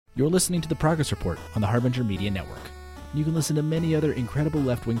You're listening to The Progress Report on the Harbinger Media Network. You can listen to many other incredible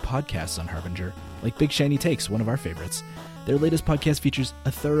left-wing podcasts on Harbinger, like Big Shiny Takes, one of our favorites. Their latest podcast features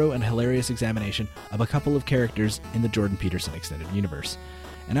a thorough and hilarious examination of a couple of characters in the Jordan Peterson extended universe.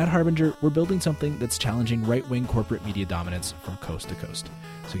 And at Harbinger, we're building something that's challenging right-wing corporate media dominance from coast to coast.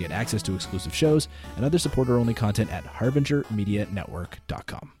 So get access to exclusive shows and other supporter-only content at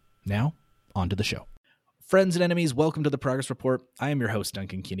harbingermedianetwork.com. Now, on to the show. Friends and enemies, welcome to The Progress Report. I am your host,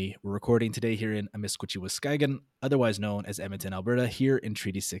 Duncan Kinney. We're recording today here in Amiskwaciwâskahikan, otherwise known as Edmonton, Alberta, here in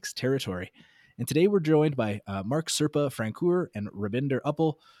Treaty 6 territory. And today we're joined by Marc, Serpa, Francouer, and Robinder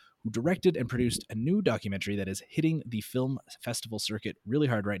Uppal, who directed and produced a new documentary that is hitting the film festival circuit really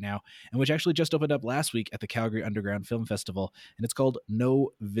hard right now, and which actually just opened up last week at the Calgary Underground Film Festival, and it's called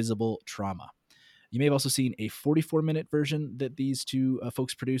No Visible Trauma. You may have also seen a 44-minute version that these two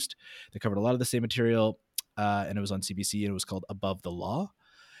folks produced that covered a lot of the same material, and it was on CBC, and it was called Above the Law.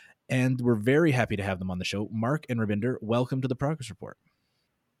 And we're very happy to have them on the show. Marc and Robinder, welcome to The Progress Report.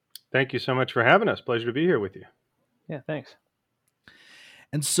 Thank you so much for having us. Pleasure to be here with you. Yeah, thanks.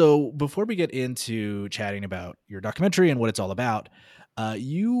 And so before we get into chatting about your documentary and what it's all about,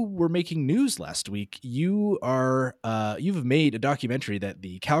 you were making news last week. You've made a documentary that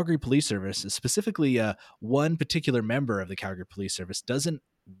the Calgary Police Service, specifically one particular member of the Calgary Police Service, doesn't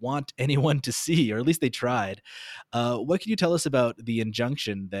want anyone to see, or at least they tried. What can you tell us about the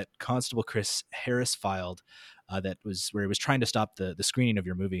injunction that Constable Chris Harris filed where he was trying to stop the screening of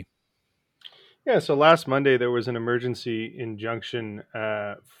your movie? Yeah, so last Monday there was an emergency injunction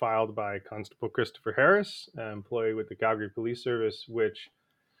filed by Constable Christopher Harris, employee with the Calgary Police Service, which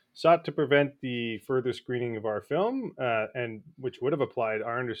sought to prevent the further screening of our film, and which would have applied,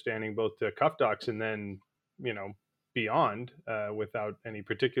 our understanding, both to cuff docs and then, beyond, without any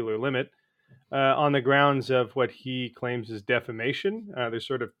particular limit, on the grounds of what he claims is defamation. There's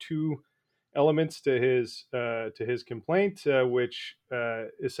sort of two elements to his complaint, which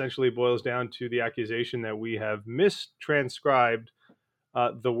essentially boils down to the accusation that we have mistranscribed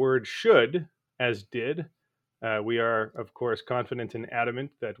the word should as did. We are, of course, confident and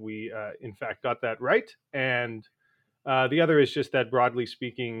adamant that we, in fact, got that right. And the other is just that, broadly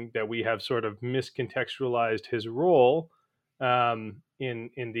speaking, that we have sort of miscontextualized his role in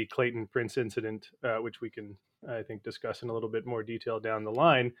the Clayton Prince incident, which we can, I think, discuss in a little bit more detail down the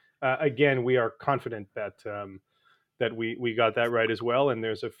line. Again, we are confident that that we got that right as well, and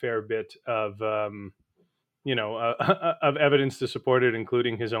there's a fair bit of of evidence to support it,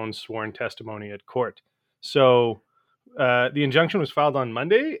 including his own sworn testimony at court. So the injunction was filed on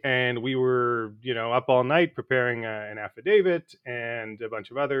Monday, and we were up all night preparing an affidavit and a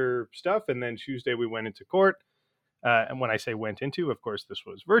bunch of other stuff, and then Tuesday we went into court. And when I say went into, of course, this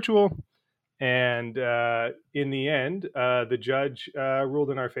was virtual. And in the end, the judge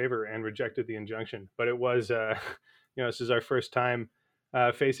ruled in our favor and rejected the injunction. But it was, this is our first time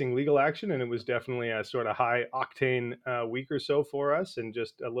facing legal action, and it was definitely a sort of high octane week or so for us, and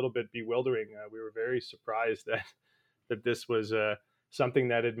just a little bit bewildering. We were very surprised that this was something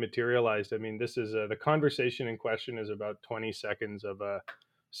that had materialized. I mean, this is the conversation in question is about 20 seconds of a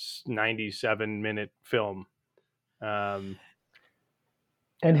 97-minute film.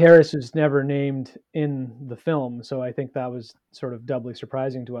 And Harris was never named in the film, so I think that was sort of doubly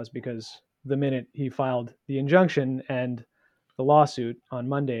surprising to us, because the minute he filed the injunction and the lawsuit on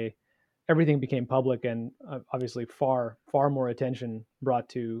Monday, everything became public, and obviously far more attention brought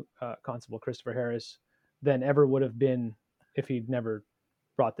to Constable Christopher Harris than ever would have been if he'd never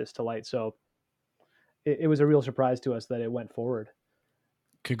brought this to light. So it was a real surprise to us that it went forward.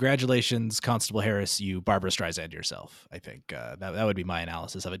 Congratulations, Constable Harris, you Barbara Streisand yourself. I think that would be my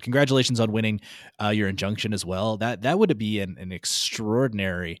analysis of it. Congratulations on winning your injunction as well. That would be an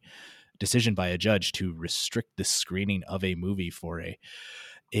extraordinary decision by a judge to restrict the screening of a movie for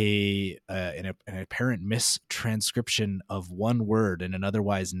an apparent mistranscription of one word in an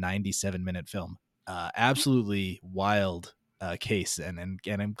otherwise 97-minute film. Absolutely wild case, and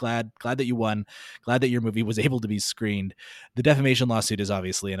I'm glad that you won, glad that your movie was able to be screened. The defamation lawsuit is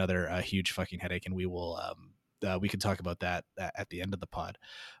obviously another huge fucking headache, and we will we can talk about that at the end of the pod.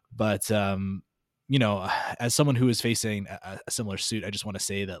 But as someone who is facing a similar suit, I just want to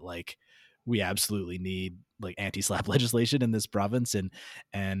say that we absolutely need anti-slap legislation in this province, and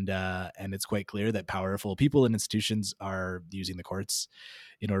it's quite clear that powerful people and institutions are using the courts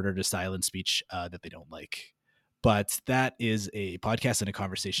in order to silence speech that they don't like. But that is a podcast and a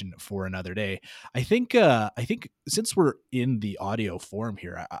conversation for another day. I think since we're in the audio form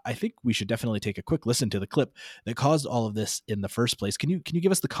here, I think we should definitely take a quick listen to the clip that caused all of this in the first place. Can you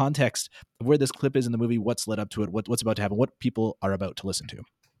give us the context of where this clip is in the movie, what's led up to it, what's about to happen, what people are about to listen to?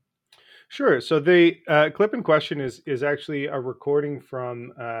 Sure. So the clip in question is actually a recording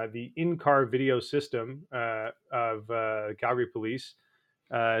from the in-car video system of Calgary Police.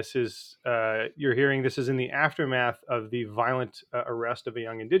 This is you're hearing this is in the aftermath of the violent arrest of a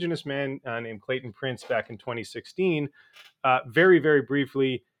young Indigenous man named Clayton Prince back in 2016. Very, very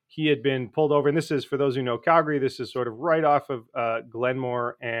briefly, he had been pulled over, and this is for those who know Calgary. This is sort of right off of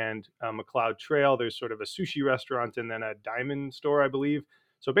Glenmore and McLeod Trail. There's sort of a sushi restaurant and then a diamond store, I believe.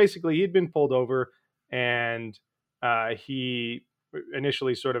 So basically, he'd been pulled over, and he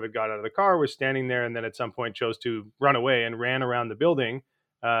initially sort of had got out of the car, was standing there, and then at some point chose to run away and ran around the building.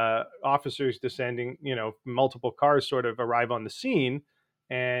 Officers descending, multiple cars sort of arrive on the scene,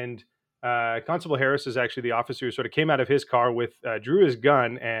 and Constable Harris is actually the officer who sort of came out of his car with drew his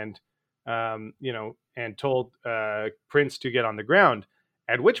gun and and told Prince to get on the ground.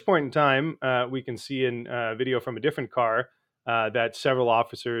 At which point in time, we can see in video from a different car that several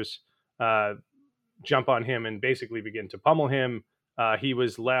officers jump on him and basically begin to pummel him. He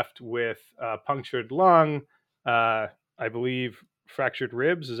was left with a punctured lung, I believe fractured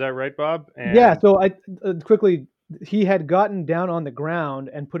ribs. Is that right, Bob? And yeah. So I quickly, he had gotten down on the ground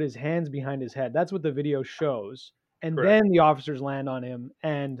and put his hands behind his head. That's what the video shows. And Correct. then the officers land on him,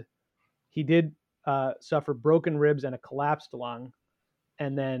 and he did suffer broken ribs and a collapsed lung,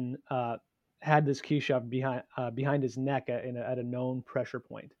 and then had this key shoved behind his neck at a known pressure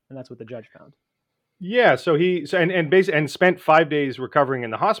point, and that's what the judge found. Yeah, so and spent 5 days recovering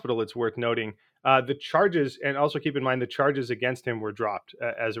in the hospital. It's worth noting the charges, and also keep in mind the charges against him were dropped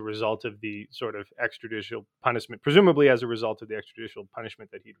as a result of the sort of extrajudicial punishment, presumably as a result of the extrajudicial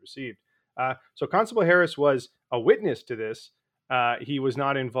punishment that he'd received. So Constable Harris was a witness to this. He was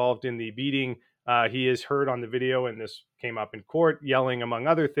not involved in the beating. He is heard on the video, and this came up in court, yelling, among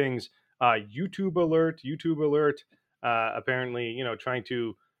other things, YouTube alert, YouTube alert, apparently, trying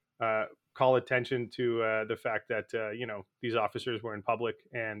to call attention to the fact that, these officers were in public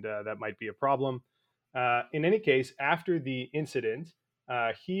and that might be a problem. In any case, after the incident,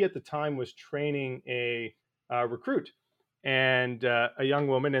 he at the time was training a recruit and a young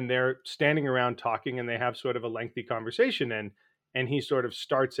woman, and they're standing around talking, and they have sort of a lengthy conversation. And he sort of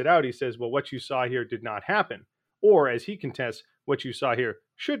starts it out. He says, well, what you saw here did not happen. Or as he contests, what you saw here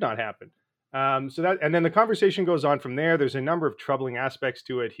should not happen. And then the conversation goes on from there. There's a number of troubling aspects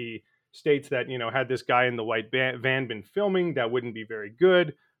to it. He states that, had this guy in the white van been filming, that wouldn't be very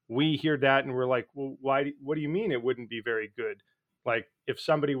good. We hear that and we're like, well, why? What do you mean it wouldn't be very good? Like, if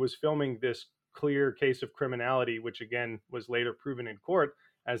somebody was filming this clear case of criminality, which again was later proven in court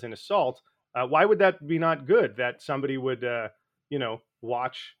as an assault, why would that be not good? That somebody would,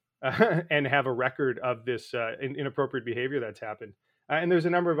 watch and have a record of this inappropriate behavior that's happened. And there's a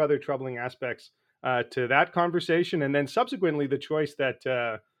number of other troubling aspects to that conversation. And then subsequently, the choice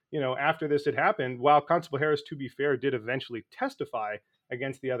that, after this had happened, while Constable Harris, to be fair, did eventually testify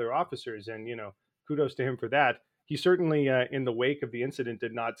against the other officers, and, kudos to him for that. He certainly, in the wake of the incident,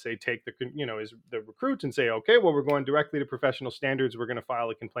 did not say, take the recruit and say, okay, well, we're going directly to professional standards. We're going to file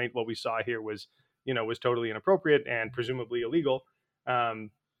a complaint. What we saw here was totally inappropriate and presumably illegal.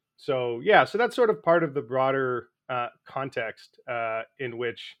 So that's sort of part of the broader context in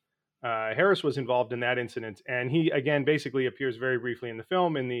which Harris was involved in that incident. And he, again, basically appears very briefly in the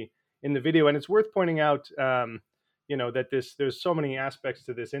film, in the video. And it's worth pointing out, that there's so many aspects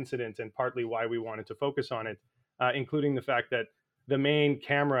to this incident, and partly why we wanted to focus on it, including the fact that the main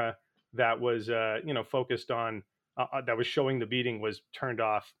camera that was, focused on, that was showing the beating was turned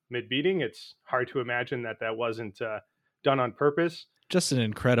off mid-beating. It's hard to imagine that wasn't done on purpose. Just an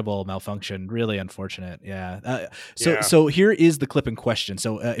incredible malfunction. Really unfortunate. Yeah. So here is the clip in question.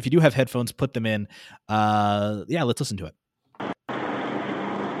 So if you do have headphones, put them in. Let's listen to it. All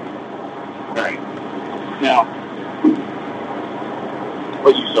right. Now,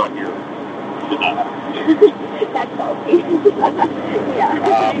 what you saw here did not happen. That's healthy.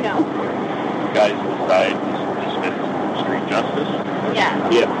 Yeah, I know. Guys decide to dismiss street justice. Yeah.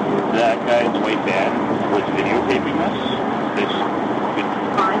 If that guy in the white van was videotaping this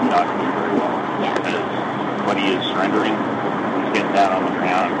could not be very well. Yeah. Because when he is surrendering, he's getting down on the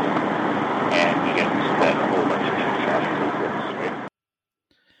ground, and he gets fed a whole bunch of shots. Right?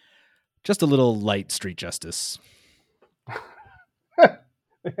 Just a little light street justice.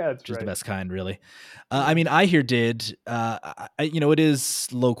 Yeah, that's just right. The best kind, really. I here did. It is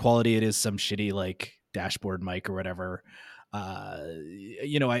low quality. It is some shitty like dashboard mic or whatever.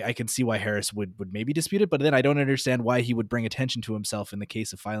 I can see why Harris would maybe dispute it, but then I don't understand why he would bring attention to himself in the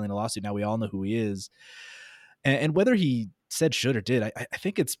case of filing a lawsuit. Now we all know who he is, and whether he said should or did, I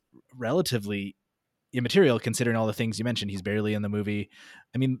think it's relatively immaterial considering all the things you mentioned. He's barely in the movie.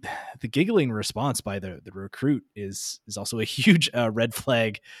 I mean, the giggling response by the recruit is also a huge red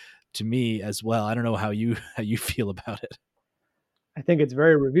flag to me as well. I don't know how you feel about it. I think it's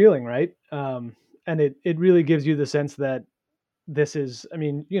very revealing, right? And it really gives you the sense that this is, I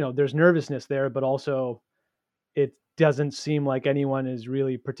mean, there's nervousness there, but also it doesn't seem like anyone is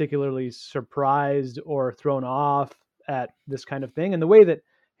really particularly surprised or thrown off at this kind of thing. And the way that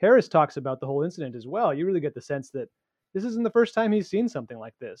Harris talks about the whole incident as well, you really get the sense that this isn't the first time he's seen something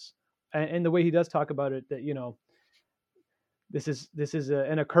like this. And the way he does talk about it, that, this is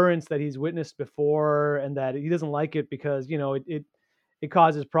an occurrence that he's witnessed before, and that he doesn't like it because, it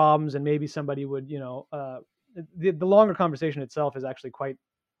causes problems, and maybe somebody would, the longer conversation itself is actually quite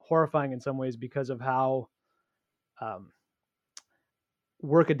horrifying in some ways because of how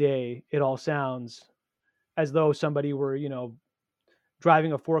workaday it all sounds, as though somebody were,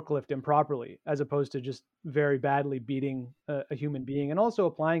 driving a forklift improperly, as opposed to just very badly beating a human being, and also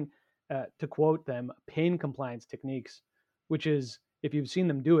applying, to quote them, pain compliance techniques, which is, if you've seen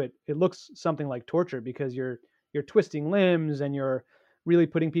them do it, it looks something like torture, because you're twisting limbs and you're really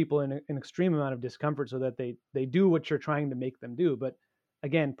putting people in an extreme amount of discomfort so that they do what you're trying to make them do. But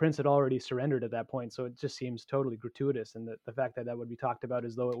again, Prince had already surrendered at that point, so it just seems totally gratuitous. And the fact that would be talked about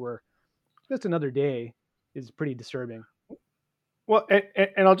as though it were just another day is pretty disturbing. Well,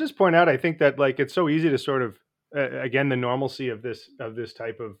 and I'll just point out, I think that like it's so easy to sort of again, the normalcy of this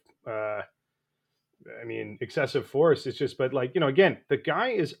type of excessive force. It's just, but like, again, the guy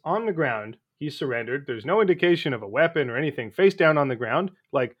is on the ground. He's surrendered. There's no indication of a weapon or anything. Face down on the ground.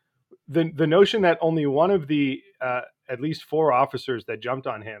 Like the notion that only one of the at least 4 officers that jumped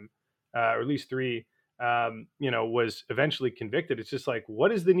on him, or at least 3, was eventually convicted. It's just like,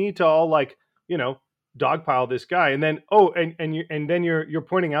 what is the need to all like, dogpile this guy? And then then you're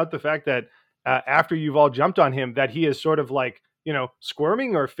pointing out the fact that after you've all jumped on him, that he is sort of like,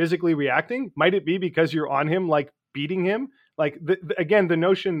 squirming or physically reacting. Might it be because you're on him, like beating him? Like again, the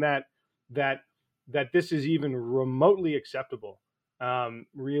notion that this is even remotely acceptable,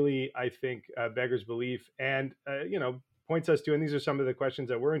 really, I think, beggars belief, and points us to, and these are some of the questions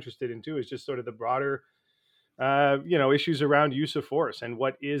that we're interested in too, is just sort of the broader issues around use of force and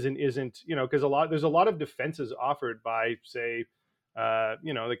what is and isn't, because there's a lot of defenses offered by, say,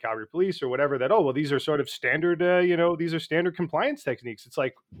 the Calgary Police or whatever, that, oh, well, these are sort of standard, these are standard compliance techniques. It's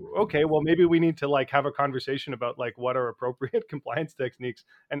like, okay, well, maybe we need to like have a conversation about like what are appropriate compliance techniques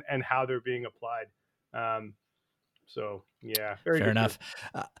and how they're being applied. So yeah, fair enough.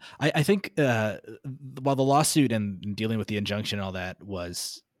 I think while the lawsuit and dealing with the injunction and all that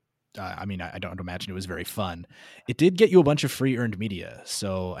was, I don't imagine it was very fun. It did get you a bunch of free earned media.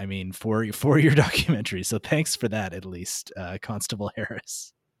 So, for your documentary. So thanks for that, at least, Constable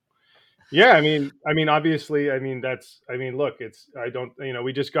Harris. Yeah. Obviously, look,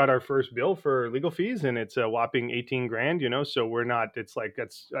 we just got our first bill for legal fees, and it's a whopping $18,000, so we're not, it's like,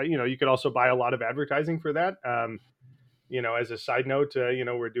 that's, you could also buy a lot of advertising for that. As a side note,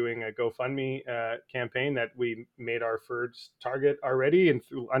 we're doing a GoFundMe campaign that we made our first target already in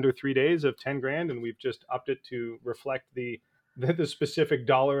under 3 days of $10,000, and we've just upped it to reflect the specific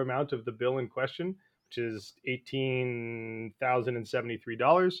dollar amount of the bill in question, which is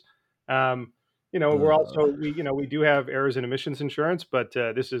 $18,073. We're also we do have errors and omissions insurance, but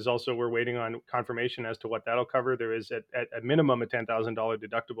this is also, we're waiting on confirmation as to what that'll cover. There is at a minimum a $10,000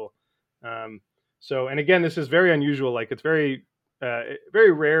 deductible. So, and again, this is very unusual. Like, it's very,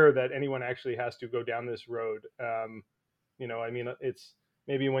 very rare that anyone actually has to go down this road. It's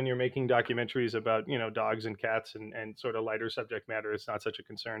maybe when you're making documentaries about, dogs and cats and sort of lighter subject matter, it's not such a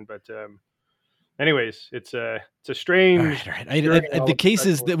concern. But anyways, it's a strange. All right. The case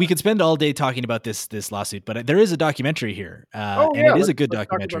is that we could spend all day talking about this lawsuit, but there is a documentary here, and it is a good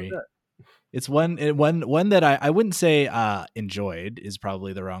documentary. It's one that I wouldn't say enjoyed, is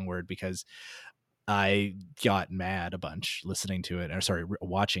probably the wrong word, because I got mad a bunch listening to it, or sorry,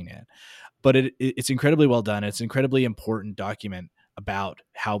 watching it. But it's incredibly well done. It's an incredibly important document about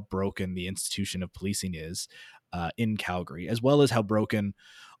how broken the institution of policing is in Calgary, as well as how broken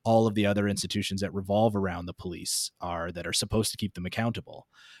all of the other institutions that revolve around the police are, that are supposed to keep them accountable.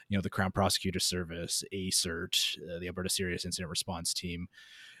 The Crown Prosecutor's Service, ACERT, the Alberta Serious Incident Response Team,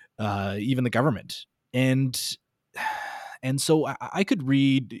 even the government. And so I could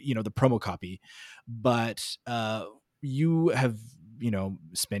read, the promo copy, but you have,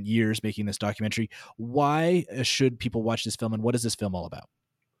 spent years making this documentary. Why should people watch this film, and what is this film all about?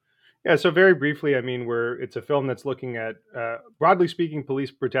 Yeah, so very briefly, it's a film that's looking at, broadly speaking, police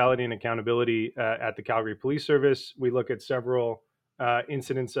brutality and accountability at the Calgary Police Service. We look at several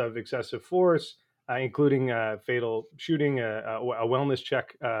incidents of excessive force, including a fatal shooting, a wellness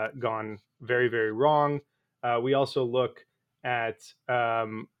check gone very, very wrong. We also look at,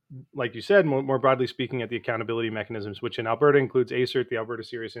 like you said, more broadly speaking, at the accountability mechanisms, which in Alberta includes ACERT, the Alberta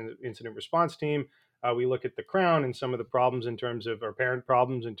Serious Incident Response Team. We look at the Crown and some of the problems in terms of apparent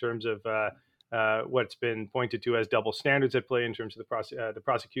problems in terms of what's been pointed to as double standards at play in terms of the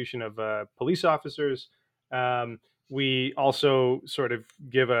prosecution of police officers. We also sort of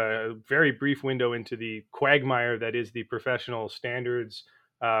give a very brief window into the quagmire that is the professional standards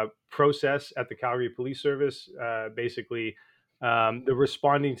process at the Calgary Police Service. Basically, the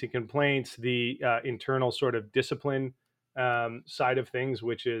responding to complaints, the internal sort of discipline side of things,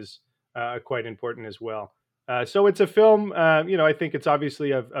 which is quite important as well. So it's a film, I think it's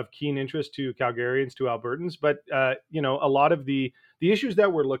obviously of keen interest to Calgarians, to Albertans, but, a lot of the issues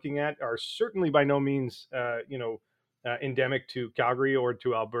that we're looking at are certainly by no means, endemic to Calgary or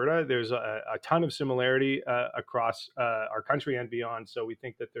to Alberta. There's a ton of similarity across our country and beyond. So we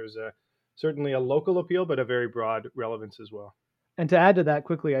think that there's certainly a local appeal, but a very broad relevance as well. And to add to that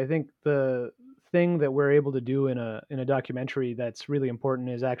quickly, I think the thing that we're able to do in a documentary that's really important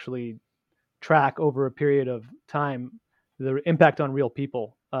is actually track over a period of time the impact on real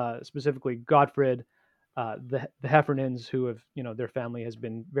people, specifically Godfred, the Heffernans, who have, their family has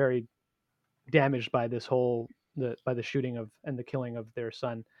been very damaged by this by the shooting of and the killing of their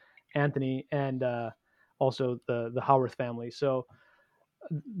son Anthony, and also the Howarth family. So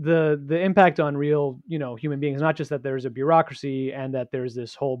the impact on real human beings, not just that there's a bureaucracy and that there's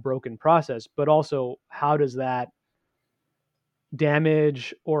this whole broken process, but also how does that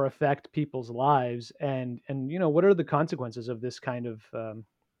damage or affect people's lives, and what are the consequences of this kind of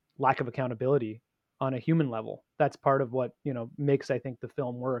lack of accountability on a human level. That's part of what makes, I think, the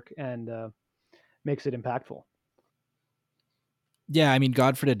film work and makes it impactful. Yeah, I mean,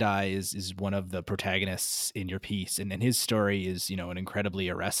 Godfred Adai is one of the protagonists in your piece, and his story is, an incredibly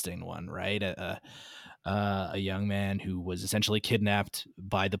arresting one, right? A young man who was essentially kidnapped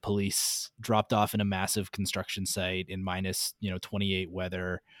by the police, dropped off in a massive construction site in minus, 28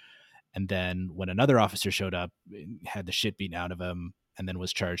 weather, and then when another officer showed up, had the shit beaten out of him, and then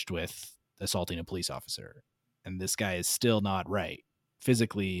was charged with assaulting a police officer. And this guy is still not right,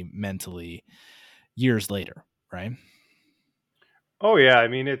 physically, mentally, years later, right? Oh yeah, I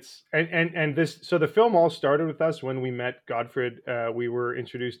mean it's and this. So the film all started with us when we met Godfred. We were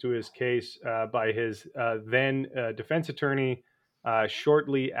introduced to his case by his then defense attorney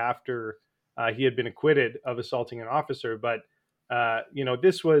shortly after he had been acquitted of assaulting an officer. But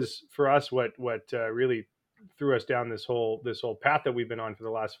this was for us what really threw us down this whole path that we've been on for the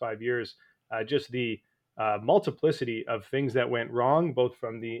last 5 years. Just the multiplicity of things that went wrong, both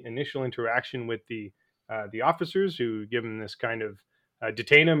from the initial interaction with the officers who give him this kind of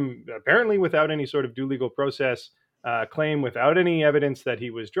detain him apparently without any sort of due legal process, claim without any evidence that he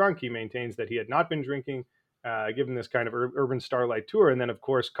was drunk. He maintains that he had not been drinking, give him this kind of urban starlight tour, and then of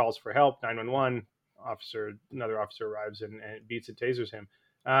course calls for help, 911. Another officer arrives and beats and tasers him.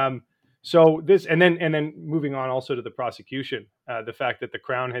 So this, and then moving on also to the prosecution, the fact that the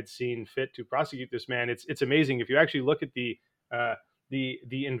Crown had seen fit to prosecute this man. It's amazing if you actually look at the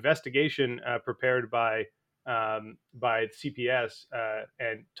investigation prepared by CPS,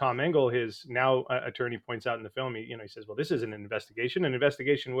 and Tom Engel, his now attorney, points out in the film. He says, "Well, this isn't an investigation. An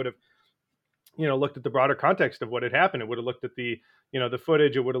investigation would have, looked at the broader context of what had happened. It would have looked at the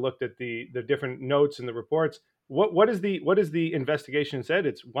footage. It would have looked at the different notes and the reports. What is the investigation said?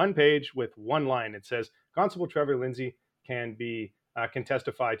 It's one page with one line. It says Constable Trevor Lindsay can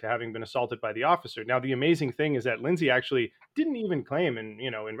testify to having been assaulted by the officer. Now, the amazing thing is that Lindsay actually didn't even claim, and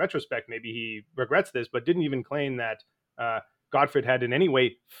in retrospect, maybe he regrets this, but didn't even claim that Godfred had in any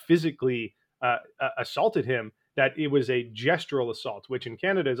way physically assaulted him. That it was a gestural assault, which in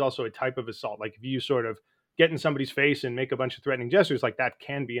Canada is also a type of assault. Like if you sort of get in somebody's face and make a bunch of threatening gestures, like that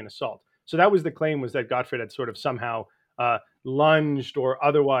can be an assault. So that was the claim, was that Godfred had sort of somehow lunged or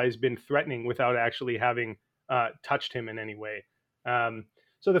otherwise been threatening without actually having touched him in any way.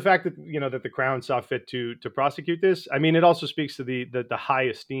 So the fact that that the Crown saw fit to prosecute this, I mean, it also speaks to the high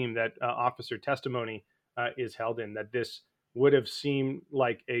esteem that officer testimony is held in. That this would have seemed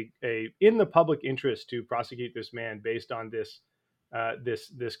like a in the public interest to prosecute this man based on this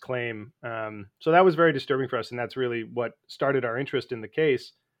claim. So that was very disturbing for us, and that's really what started our interest in the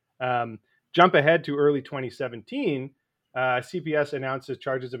case. Jump ahead to early 2017. CPS announces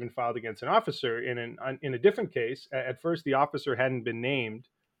charges have been filed against an officer in a different case. At first, the officer hadn't been named,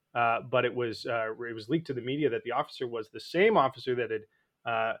 but it was leaked to the media that the officer was the same officer that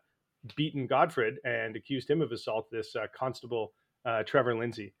had beaten Godfred and accused him of assault, this Constable Trevor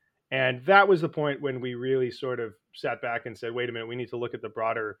Lindsay. And that was the point when we really sort of sat back and said, wait a minute, we need to look at the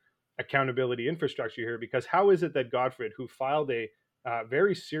broader accountability infrastructure here, because how is it that Godfred, who filed a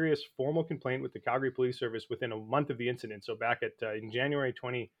very serious formal complaint with the Calgary Police Service within a month of the incident, so back at in January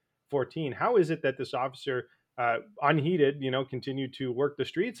 2014, how is it that this officer, unheeded, continued to work the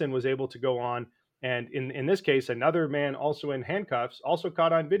streets and was able to go on? And in this case, another man also in handcuffs, also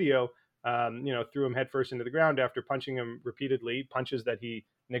caught on video, threw him headfirst into the ground after punching him repeatedly, punches that he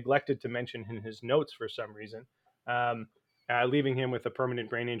neglected to mention in his notes for some reason, leaving him with a permanent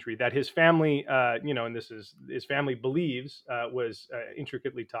brain injury that his family, and this is his family believes was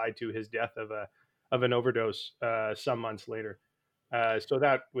intricately tied to his death of an overdose some months later. So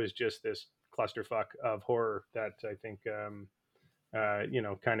that was just this clusterfuck of horror that I think,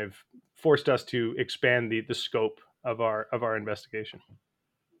 kind of forced us to expand the scope of our investigation.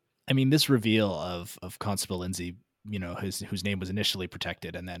 I mean, this reveal of Constable Lindsay, whose name was initially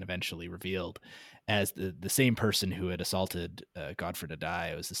protected and then eventually revealed as the same person who had assaulted Godfred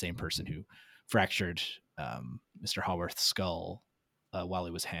Adai. It was the same person who fractured Mr. Haworth's skull while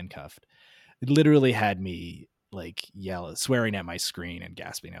he was handcuffed. It literally had me swearing at my screen and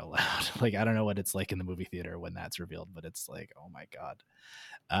gasping out loud. Like, I don't know what it's like in the movie theater when that's revealed, but it's like, oh my God.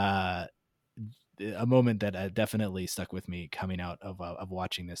 A moment that definitely stuck with me coming out of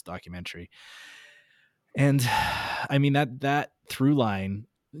watching this documentary. And I mean, that through line,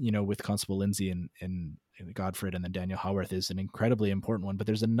 with Constable Lindsay and Godfred and then Daniel Haworth is an incredibly important one, but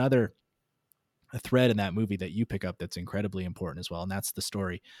there's a thread in that movie that you pick up that's incredibly important as well. And that's the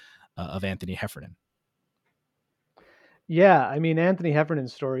story of Anthony Heffernan. Yeah. I mean, Anthony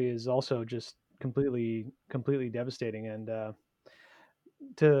Heffernan's story is also just completely devastating. And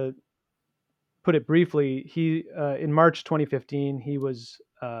to put it briefly, he in March 2015, he was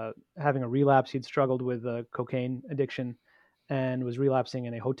having a relapse. He'd struggled with cocaine addiction and was relapsing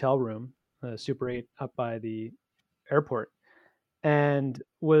in a hotel room, Super 8 up by the airport, and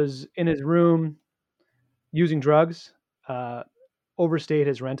was in his room using drugs, overstayed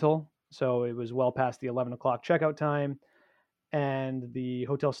his rental. So it was well past the 11 o'clock checkout time. And the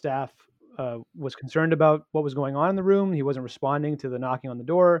hotel staff was concerned about what was going on in the room. He wasn't responding to the knocking on the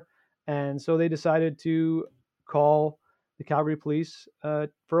door. And so they decided to call the Calgary police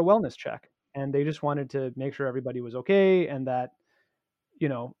for a wellness check. And they just wanted to make sure everybody was okay and that,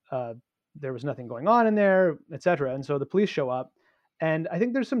 there was nothing going on in there, et cetera. And so the police show up. And I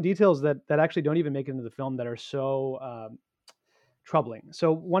think there's some details that actually don't even make it into the film that are so troubling.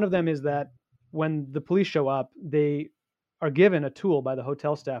 So one of them is that when the police show up, they are given a tool by the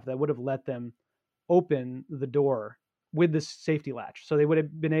hotel staff that would have let them open the door with this safety latch. So they would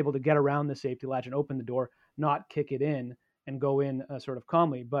have been able to get around the safety latch and open the door, not kick it in and go in sort of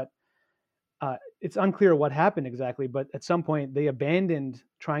calmly. But it's unclear what happened exactly. But at some point they abandoned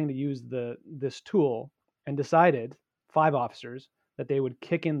trying to use this tool and decided, 5 officers, that they would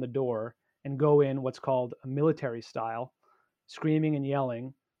kick in the door and go in what's called a military style, screaming and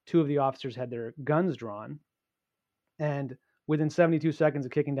yelling. 2 of the officers had their guns drawn. And within 72 seconds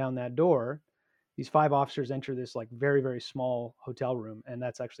of kicking down that door, these 5 officers enter this very, very small hotel room. And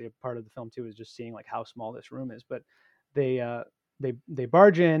that's actually a part of the film too, is just seeing how small this room is. But they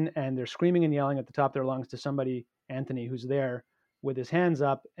barge in and they're screaming and yelling at the top of their lungs to somebody, Anthony, who's there with his hands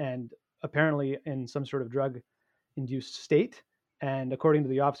up and apparently in some sort of drug-induced state. And according to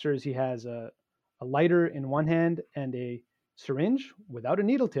the officers, he has a lighter in one hand and a syringe without a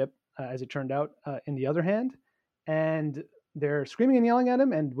needle tip, as it turned out, in the other hand. And they're screaming and yelling at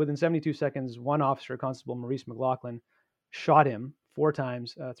him. And within 72 seconds, one officer, Constable Maurice McLaughlin, shot him 4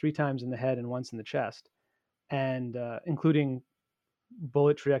 times, 3 times in the head and once in the chest, and including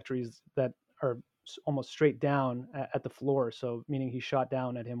bullet trajectories that are almost straight down at the floor. So meaning he shot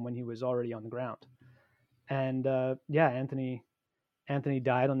down at him when he was already on the ground. And Anthony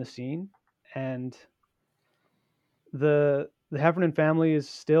died on the scene. And the Heffernan family is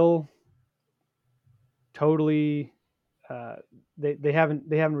still totally they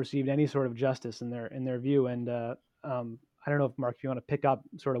haven't received any sort of justice in their view. And I don't know if, Mark, if you want to pick up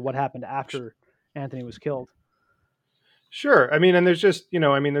sort of what happened after Anthony was killed. Sure. I mean, and there's just,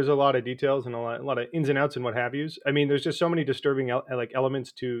 there's a lot of details and a lot of ins and outs and what have yous. I mean, there's just so many disturbing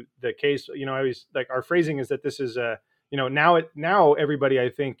elements to the case. I always our phrasing is that this is now everybody, I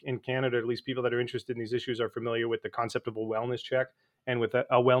think in Canada, at least people that are interested in these issues, are familiar with the concept of a wellness check. And with a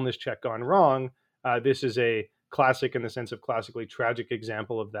wellness check gone wrong, this is a classic, in the sense of classically tragic,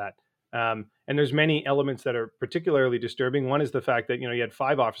 example of that. And there's many elements that are particularly disturbing. One is the fact that, you had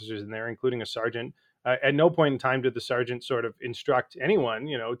 5 officers in there, including a sergeant. At no point in time did the sergeant sort of instruct anyone,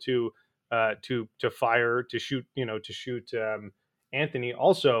 to fire, to shoot Anthony.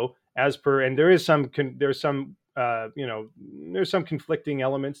 Also, and there is some there's some there's some conflicting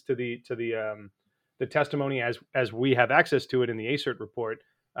elements to the testimony as we have access to it in the ACERT report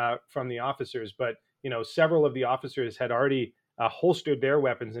from the officers. But several of the officers had already holstered their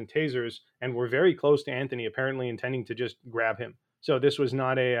weapons and tasers and were very close to Anthony, apparently intending to just grab him. So this was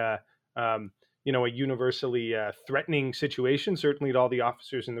not a universally threatening situation, certainly to all the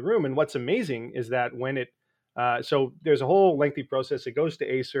officers in the room. And what's amazing is that when so there's a whole lengthy process. It goes to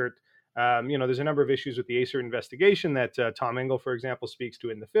ACERT. There's a number of issues with the ACERT investigation that Tom Engel, for example, speaks to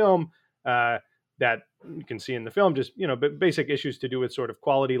in the film. That you can see in the film, just but basic issues to do with sort of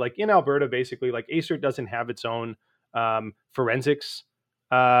quality. Like in Alberta, basically, like ACERT doesn't have its own forensics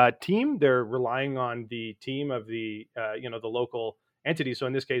team. They're relying on the team of the the local entity. So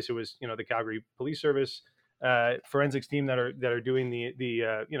in this case, it was the Calgary Police Service forensics team that are doing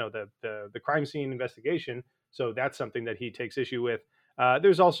the crime scene investigation. So that's something that he takes issue with.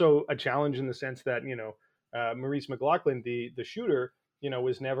 There's also a challenge in the sense that Maurice McLaughlin, the shooter,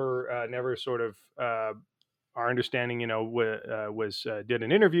 was never sort of our understanding, was did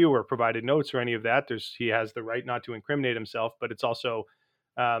an interview or provided notes or any of that. He has the right not to incriminate himself, but it's also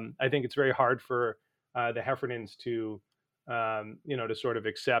I think it's very hard for the Heffernans to to sort of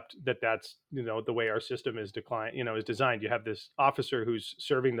accept that that's the way our system is designed. You have this officer who's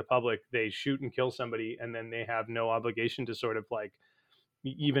serving the public, they shoot and kill somebody, and then they have no obligation to sort of like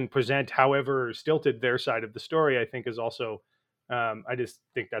even present however stilted their side of the story. I think is also I just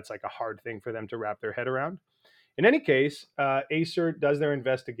think that's like a hard thing for them to wrap their head around. In any case, ACERT does their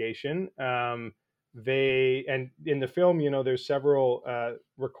investigation. And in the film, there's several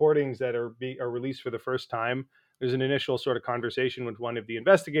recordings that are released for the first time. There's an initial sort of conversation with one of the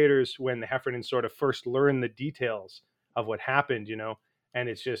investigators when the Heffernans sort of first learn the details of what happened, and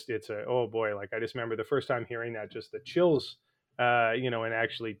it's oh boy, like I just remember the first time hearing that, just the chills, and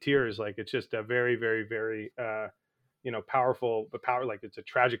actually tears. Like it's just a very, very, very powerful, like it's a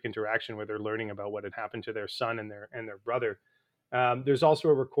tragic interaction where they're learning about what had happened to their son and their brother. There's also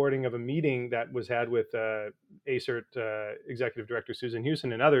a recording of a meeting that was had with ACERT Executive Director Susan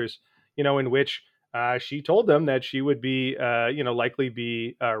Hewson and others, in which she told them that she would be, likely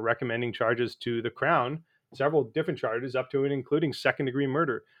be recommending charges to the Crown, several different charges up to and including second-degree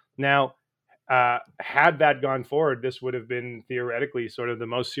murder. Now, had that gone forward, this would have been theoretically sort of the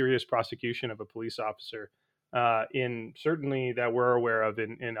most serious prosecution of a police officer in certainly that we're aware of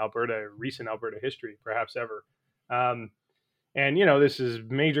in Alberta, recent Alberta history, perhaps ever. And, this is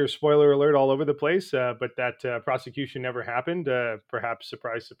major spoiler alert all over the place, but that prosecution never happened, perhaps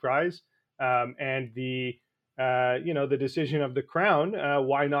surprise, surprise. And the decision of the Crown,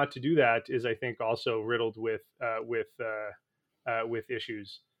 why not to do that, is, I think, also riddled with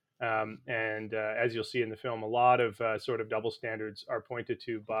issues. And as you'll see in the film, a lot of sort of double standards are pointed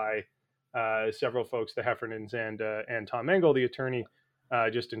to by several folks, the Heffernans and Tom Engel, the attorney,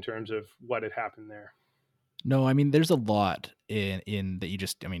 just in terms of what had happened there. No, I mean, there's a lot in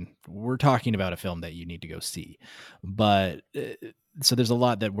that we're talking about a film that you need to go see, but so there's a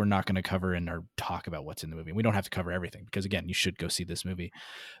lot that we're not going to cover in our talk about what's in the movie. We don't have to cover everything because, again, you should go see this movie.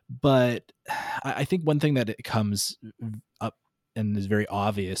 But I think one thing that it comes up and is very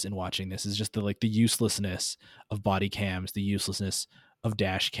obvious in watching this is just the uselessness of body cams, the uselessness of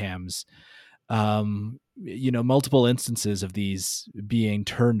dash cams, multiple instances of these being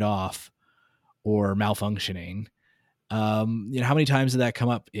turned off or malfunctioning. How many times did that come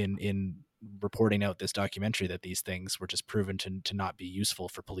up in reporting out this documentary, that these things were just proven to not be useful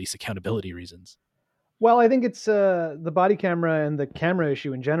for police accountability reasons? Well, I think it's the body camera and the camera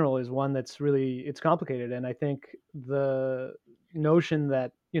issue in general is one that's it's complicated. And I think the notion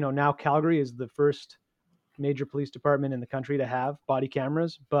that, now Calgary is the first major police department in the country to have body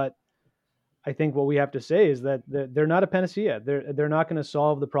cameras, but I think what we have to say is that they're not a panacea. They're not going to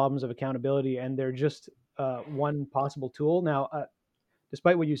solve the problems of accountability, and they're just one possible tool. Now,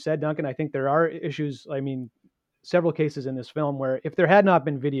 despite what you said, Duncan, I think there are issues. I mean, several cases in this film where if there had not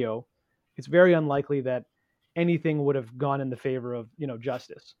been video, it's very unlikely that anything would have gone in the favor of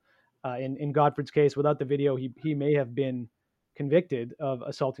justice. In Godford's case, without the video, he may have been convicted of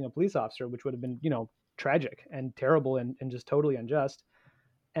assaulting a police officer, which would have been tragic and terrible and just totally unjust.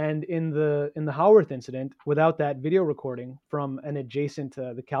 And in the Howarth incident, without that video recording from an adjacent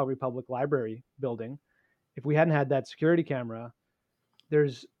to the Calgary Public Library building, if we hadn't had that security camera,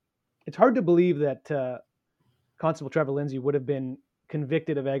 it's hard to believe that Constable Trevor Lindsay would have been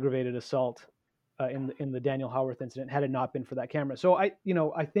convicted of aggravated assault in the Daniel Howarth incident had it not been for that camera. So I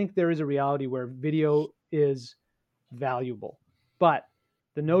think there is a reality where video is valuable, but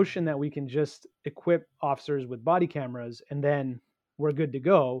the notion that we can just equip officers with body cameras and then we're good to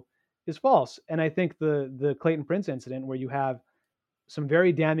go, is false. And I think the Clayton Prince incident, where you have some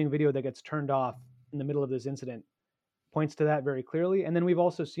very damning video that gets turned off in the middle of this incident, points to that very clearly. And then we've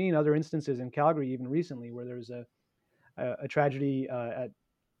also seen other instances in Calgary, even recently, where there's a tragedy at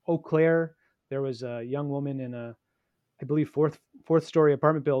Eau Claire. There was a young woman in a, I believe, fourth story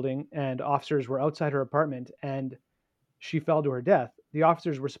apartment building, and officers were outside her apartment, and she fell to her death. The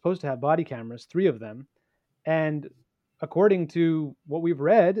officers were supposed to have body cameras, 3 of them, and according to what we've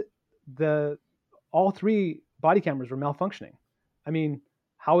read, all 3 body cameras were malfunctioning. I mean,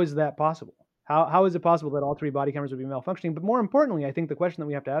 how is that possible? How is it possible that all 3 body cameras would be malfunctioning? But more importantly, I think the question that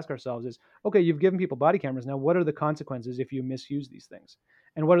we have to ask ourselves is, okay, you've given people body cameras. Now, what are the consequences if you misuse these things?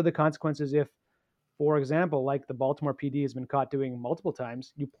 And what are the consequences if, for example, like the Baltimore PD has been caught doing multiple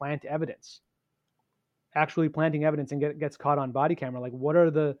times, you plant evidence, actually planting evidence, and gets caught on body camera? Like, what are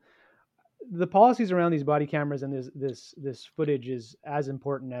the policies around these body cameras? And this footage is as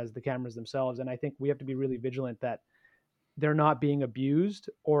important as the cameras themselves. And I think we have to be really vigilant that they're not being abused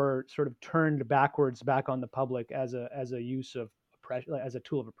or sort of turned backwards back on the public as a use of oppression, as a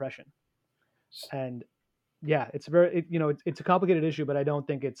tool of oppression. And yeah, it's it's a complicated issue, but I don't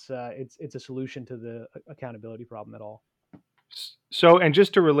think it's a solution to the accountability problem at all. So, and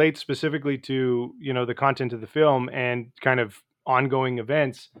just to relate specifically to, the content of the film and kind of ongoing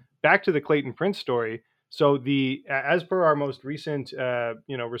events, back to the Clayton Prince story. So as per our most recent,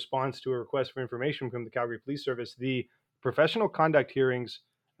 response to a request for information from the Calgary Police Service, the professional conduct hearings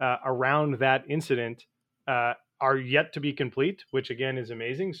around that incident are yet to be complete, which again is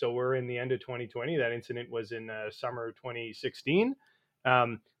amazing. So we're in the end of 2020. That incident was in summer 2016.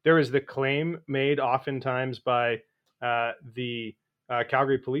 There is the claim made oftentimes by the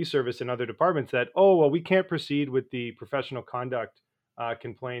Calgary Police Service and other departments that, we can't proceed with the professional conduct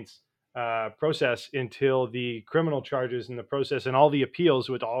complaints process until the criminal charges in the process and all the appeals,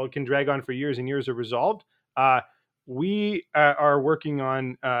 which all can drag on for years and years, are resolved. We are working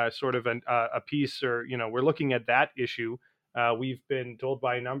on sort of a piece, or, we're looking at that issue. We've been told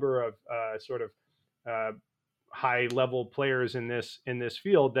by a number of high level players in this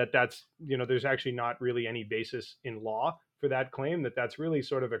field that's, there's actually not really any basis in law for that claim, that's really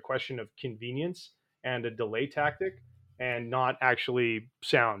sort of a question of convenience and a delay tactic, and not actually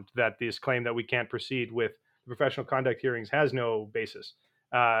sound, that this claim that we can't proceed with professional conduct hearings has no basis,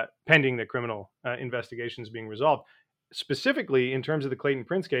 pending the criminal investigations being resolved. Specifically, in terms of the Clayton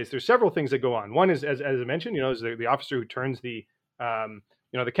Prince case, there's several things that go on. One is, as I mentioned, is the officer who turns the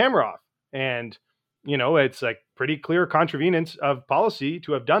camera off, and it's like pretty clear contravenance of policy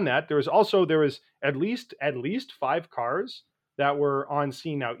to have done that. There was at least 5 cars that were on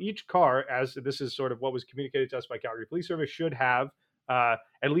scene. Now, each car, as this is sort of what was communicated to us by Calgary Police Service, should have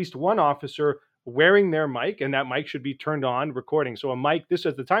at least one officer wearing their mic, and that mic should be turned on recording. So a mic, this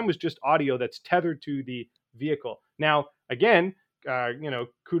at the time was just audio that's tethered to the vehicle. Now, again,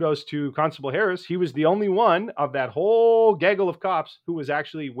 kudos to Constable Harris. He was the only one of that whole gaggle of cops who was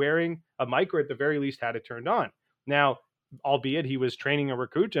actually wearing a mic, or at the very least had it turned on. Now, albeit he was training a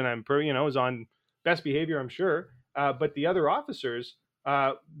recruit, and was on best behavior, I'm sure. But the other officers,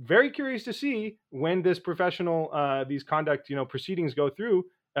 very curious to see when this professional, these conduct, proceedings go through.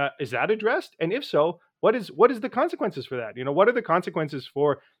 Is that addressed? And if so, what is the consequences for that? What are the consequences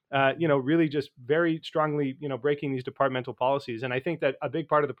for, really just very strongly, breaking these departmental policies? And I think that a big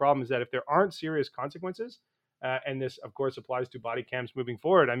part of the problem is that if there aren't serious consequences, and this, of course, applies to body cams moving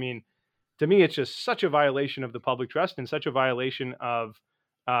forward, I mean, to me, it's just such a violation of the public trust, and such a violation of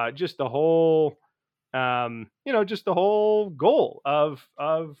just the whole, just the whole goal of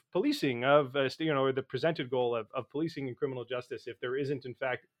policing, or the presented goal of policing and criminal justice, if there isn't, in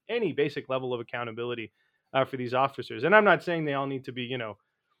fact, any basic level of accountability for these officers. And I'm not saying they all need to be,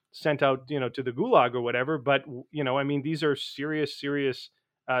 sent out, to the gulag or whatever, but, I mean, these are serious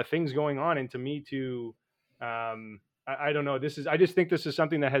things going on. And to me, I don't know, I just think this is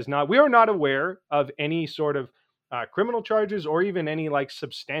something that we are not aware of any sort of criminal charges, or even any like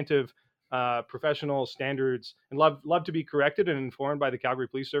substantive professional standards, and love to be corrected and informed by the Calgary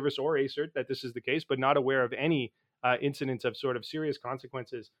Police Service or ACERT that this is the case, but not aware of any incidents of sort of serious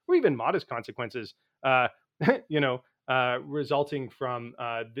consequences, or even modest consequences, resulting from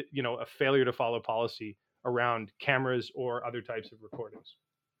a failure to follow policy around cameras or other types of recordings.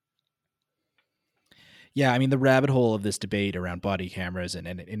 Yeah, I mean, the rabbit hole of this debate around body cameras, and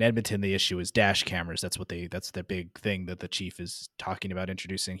in Edmonton, the issue is dash cameras. That's the big thing that the chief is talking about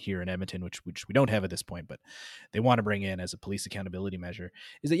introducing here in Edmonton, which we don't have at this point, but they want to bring in as a police accountability measure.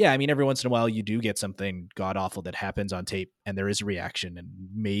 Is that, yeah, I mean, every once in a while you do get something god awful that happens on tape, and there is a reaction, and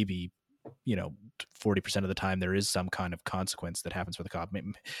maybe 40% of the time there is some kind of consequence that happens for the cop.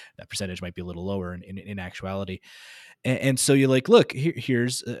 Maybe that percentage might be a little lower in actuality. And so you're like, look,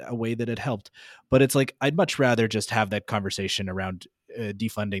 here's a way that it helped. But it's like, I'd much rather just have that conversation around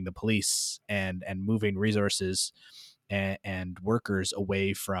defunding the police and moving resources and workers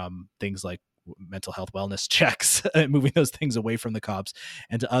away from things like mental health wellness checks, moving those things away from the cops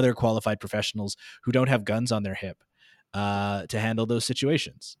and to other qualified professionals who don't have guns on their hip to handle those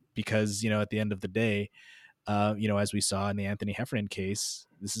situations. Because, at the end of the day, as we saw in the Anthony Heffernan case,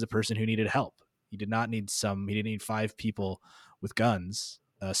 this is a person who needed help. He didn't need 5 people with guns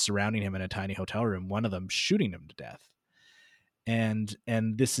surrounding him in a tiny hotel room, one of them shooting him to death. And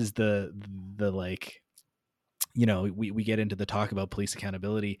this is the like, we get into the talk about police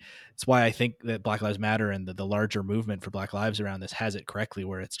accountability. It's why I think that Black Lives Matter and the larger movement for Black lives around this has it correctly,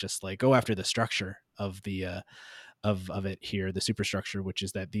 where it's just like, go after the structure of the of it here, the superstructure, which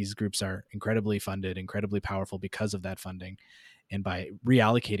is that these groups are incredibly funded, incredibly powerful because of that funding. And by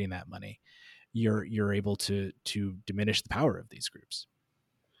reallocating that money, you're able to diminish the power of these groups.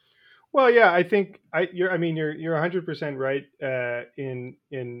 Well, yeah, I think you're 100% right in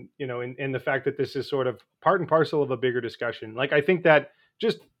the fact that this is sort of part and parcel of a bigger discussion. Like, I think that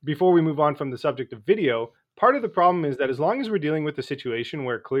just before we move on from the subject of video, part of the problem is that as long as we're dealing with the situation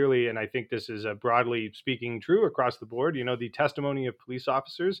where clearly, and I think this is broadly speaking true across the board, the testimony of police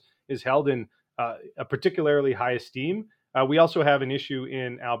officers is held in a particularly high esteem. We also have an issue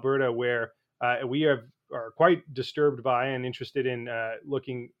in Alberta where we are quite disturbed by and interested in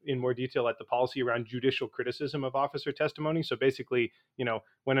looking in more detail at the policy around judicial criticism of officer testimony. So basically,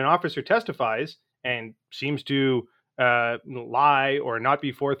 when an officer testifies and seems to lie or not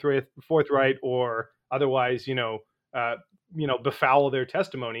be forthright or otherwise, befoul their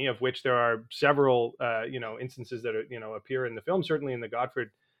testimony, of which there are several, instances that are, appear in the film, certainly in the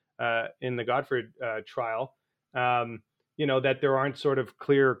Godfrey trial. That there aren't sort of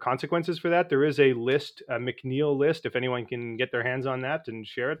clear consequences for that. There is a list, a McNeil list. If anyone can get their hands on that and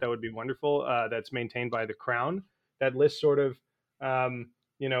share it, that would be wonderful. That's maintained by the Crown. That lists sort of,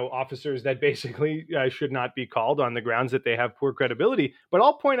 officers that basically should not be called on the grounds that they have poor credibility. But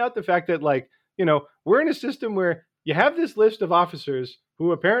I'll point out the fact that, we're in a system where you have this list of officers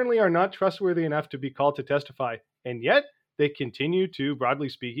who apparently are not trustworthy enough to be called to testify, and yet they continue to, broadly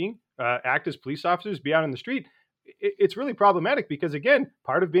speaking, act as police officers, be out on the street. It's really problematic because, again,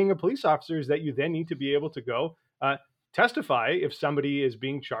 part of being a police officer is that you then need to be able to go testify if somebody is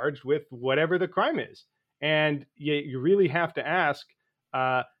being charged with whatever the crime is. And you really have to ask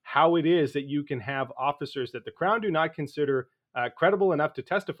how it is that you can have officers that the Crown do not consider credible enough to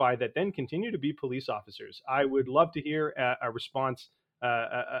testify that then continue to be police officers. I would love to hear a response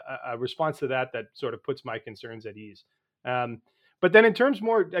to that sort of puts my concerns at ease. But then in terms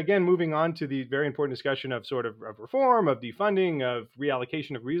more, again, moving on to the very important discussion of sort of reform, of defunding, of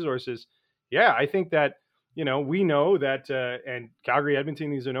reallocation of resources. Yeah, I think that, we know that, and Calgary,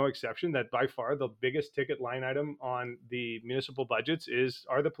 Edmonton, these are no exception, that by far the biggest ticket line item on the municipal budgets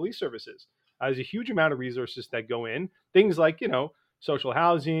are the police services. There's a huge amount of resources that go in. Things like, social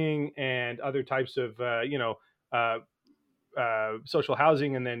housing and other types of, social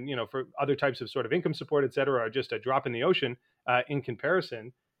housing, and then, for other types of sort of income support, et cetera, are just a drop in the ocean in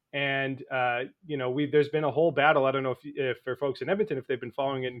comparison. And, there's been a whole battle. I don't know if for folks in Edmonton, if they've been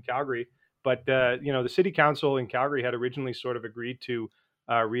following it in Calgary, but, the city council in Calgary had originally sort of agreed to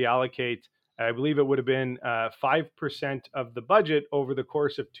reallocate, I believe it would have been 5% of the budget over the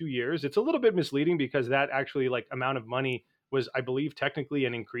course of 2 years. It's a little bit misleading because that actually amount of money was, I believe, technically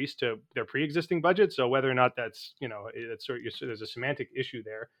an increase to their pre-existing budget. So whether or not that's, there's a semantic issue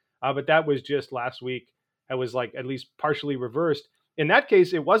there. But that was just last week. It was at least partially reversed. In that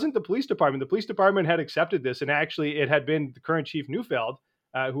case, it wasn't the police department. The police department had accepted this. And actually, it had been the current chief Neufeld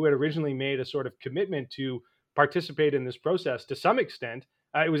who had originally made a sort of commitment to participate in this process to some extent.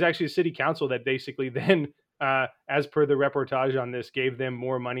 It was actually the city council that basically then, as per the reportage on this, gave them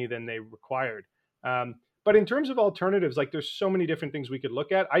more money than they required. But in terms of alternatives, there's so many different things we could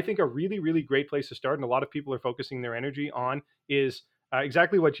look at. I think a really, really great place to start, and a lot of people are focusing their energy on, is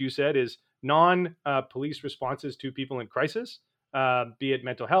exactly what you said, is non-police responses to people in crisis, be it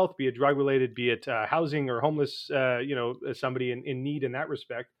mental health, be it drug-related, be it housing or homeless, somebody in need in that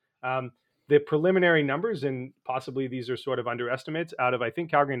respect. The preliminary numbers, and possibly these are sort of underestimates, out of, I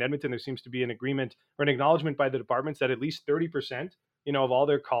think, Calgary and Edmonton, there seems to be an agreement or an acknowledgement by the departments that at least 30%, of all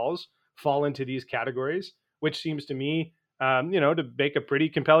their calls fall into these categories, which seems to me, to make a pretty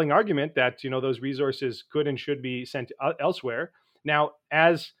compelling argument that, those resources could and should be sent elsewhere. Now,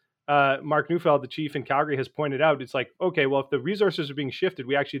 as Marc Neufeld, the chief in Calgary, has pointed out, it's like, okay, well, if the resources are being shifted,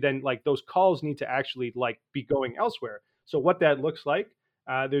 we actually then like those calls need to actually like be going elsewhere. So what that looks like,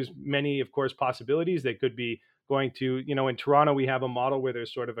 there's many, of course, possibilities. They could be going to, in Toronto, we have a model where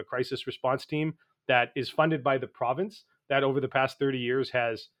there's sort of a crisis response team that is funded by the province that over the past 30 years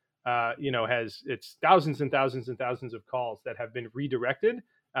has, it's thousands and thousands and thousands of calls that have been redirected.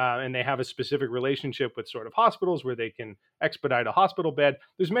 And they have a specific relationship with sort of hospitals where they can expedite a hospital bed.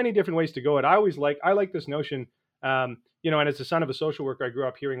 There's many different ways to go. And I like this notion, and as the son of a social worker, I grew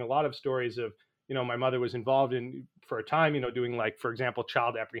up hearing a lot of stories of, my mother was involved in, for a time, doing like, for example,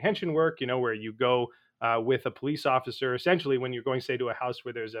 child apprehension work, where you go with a police officer, essentially when you're going, say, to a house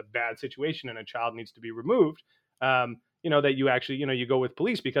where there's a bad situation and a child needs to be removed, that you actually, you go with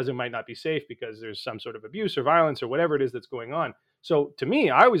police because it might not be safe because there's some sort of abuse or violence or whatever it is that's going on. So to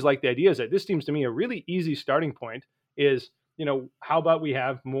me, I always like the idea is that this seems to me a really easy starting point is, how about we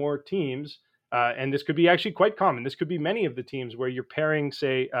have more teams? And this could be actually quite common. This could be many of the teams where you're pairing,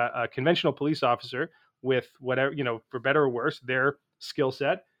 say, a conventional police officer with whatever, for better or worse, their skill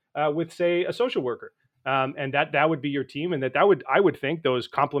set with, say, a social worker. And that would be your team. And I would think those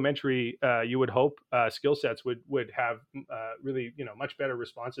complementary, you would hope, skill sets would have really, much better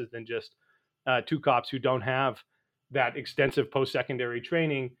responses than just two cops who don't have that extensive post-secondary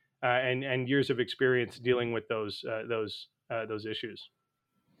training and years of experience dealing with those issues.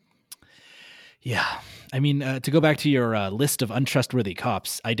 Yeah. I mean, to go back to your list of untrustworthy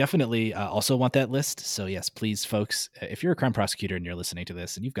cops, I definitely also want that list. So yes, please, folks, if you're a crime prosecutor and you're listening to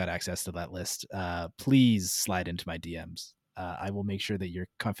this and you've got access to that list, please slide into my DMs. I will make sure that your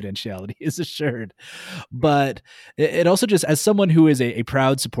confidentiality is assured. But it also just, as someone who is a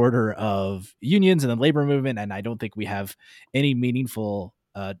proud supporter of unions and the labor movement, and I don't think we have any meaningful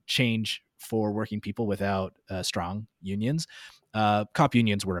change for working people without strong unions, cop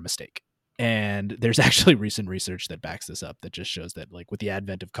unions were a mistake. And there's actually recent research that backs this up that just shows that, like, with the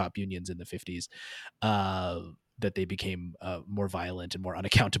advent of cop unions in the 50s, that they became more violent and more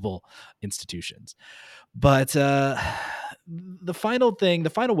unaccountable institutions. But the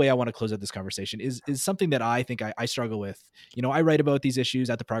final way I want to close out this conversation is something that I think I struggle with. I write about these issues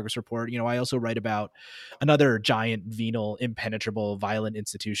at the Progress Report. I also write about another giant, venal, impenetrable, violent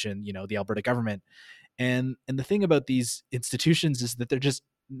institution, the Alberta government. And the thing about these institutions is that they're just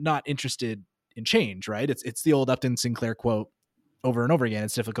not interested in change, right? It's the old Upton Sinclair quote over and over again.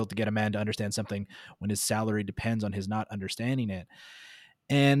 It's difficult to get a man to understand something when his salary depends on his not understanding it.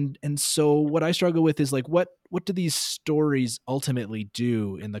 And so what I struggle with is, like, what do these stories ultimately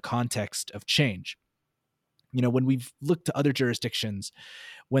do in the context of change? When we've looked to other jurisdictions,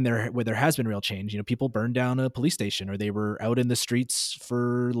 where there has been real change, people burned down a police station, or they were out in the streets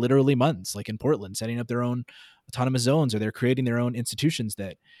for literally months, like in Portland, setting up their own autonomous zones, or they're creating their own institutions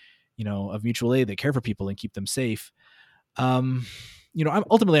that, of mutual aid, that care for people and keep them safe. I'm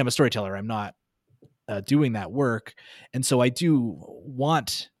a storyteller. I'm not doing that work. And so I do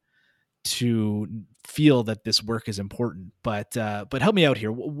want to feel that this work is important, but help me out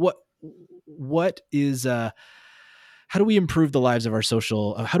here. What is, how do we improve the lives of our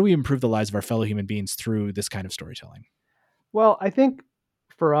how do we improve the lives of our fellow human beings through this kind of storytelling? Well, I think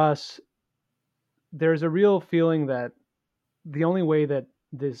for us, there's a real feeling that the only way that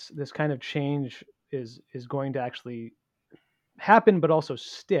this kind of change is going to actually happen, but also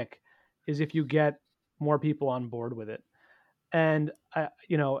stick, is if you get more people on board with it. And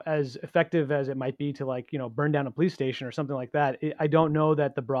as effective as it might be to, burn down a police station or something like that, I don't know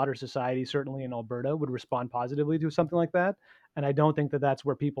that the broader society, certainly in Alberta, would respond positively to something like that. And I don't think that that's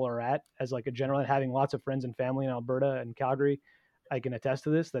where people are at, as like a general. Having lots of friends and family in Alberta and Calgary, I can attest to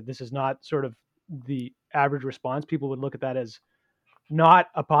this, that this is not sort of the average response. People would look at that as not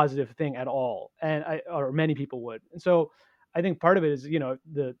a positive thing at all, or many people would. And so I think part of it is,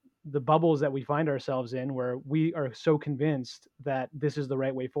 the bubbles that we find ourselves in, where we are so convinced that this is the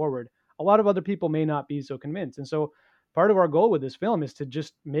right way forward. A lot of other people may not be so convinced. And so part of our goal with this film is to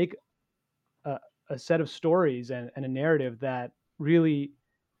just make a set of stories and a narrative that really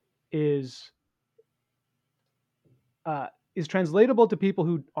is translatable to people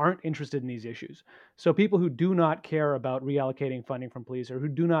who aren't interested in these issues. So people who do not care about reallocating funding from police, or who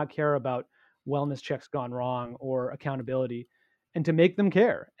do not care about wellness checks gone wrong or accountability, and to make them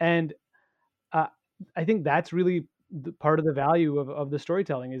care. And I think that's really part of the value of the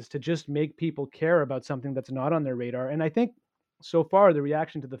storytelling, is to just make people care about something that's not on their radar. And I think so far the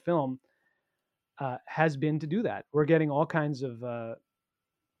reaction to the film has been to do that. We're getting all kinds of,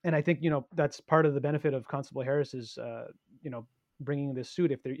 and I think, that's part of the benefit of Constable Harris's, bringing this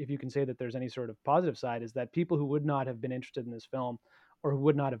suit. If you can say that there's any sort of positive side, is that people who would not have been interested in this film or who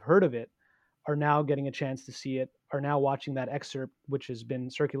would not have heard of it are now getting a chance to see it, are now watching that excerpt, which has been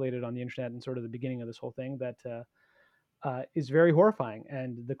circulated on the internet and sort of the beginning of this whole thing, that is very horrifying,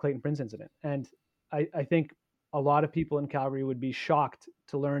 and the Clayton Prince incident. And I think a lot of people in Calgary would be shocked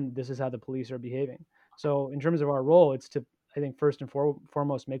to learn this is how the police are behaving. So in terms of our role, it's to, I think, first and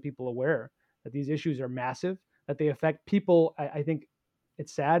foremost, make people aware that these issues are massive, that they affect people. I think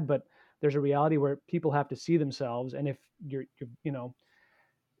it's sad, but there's a reality where people have to see themselves. And if you're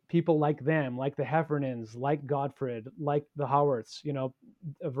people like them, like the Heffernans, like Godfred, like the Howarths,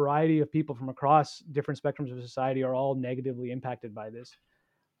 a variety of people from across different spectrums of society are all negatively impacted by this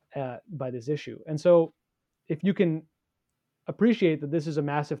issue. And so if you can appreciate that this is a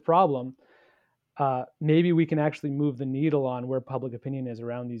massive problem, maybe we can actually move the needle on where public opinion is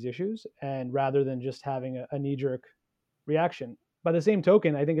around these issues, and rather than just having a knee-jerk reaction. By the same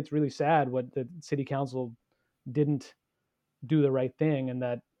token, I think it's really sad what the city council didn't do the right thing, and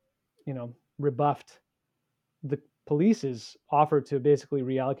that rebuffed the police's offer to basically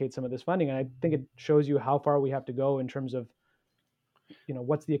reallocate some of this funding. And I think it shows you how far we have to go in terms of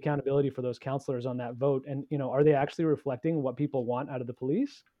what's the accountability for those councillors on that vote, and are they actually reflecting what people want out of the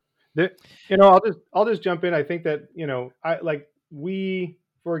police? I'll just jump in. I think that I'm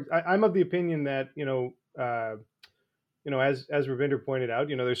of the opinion that as Robinder pointed out,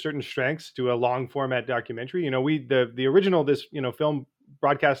 there's certain strengths to a long format documentary. The original this film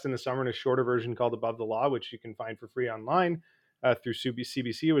broadcast in the summer in a shorter version called Above the Law, which you can find for free online through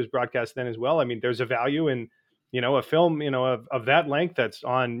CBC. It was broadcast then as well. I mean, there's a value in a film of that length that's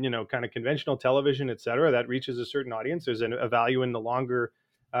on kind of conventional television, et cetera, that reaches a certain audience. There's a value in the longer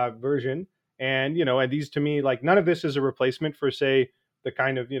version, and and these, to me, like, none of this is a replacement for, say, the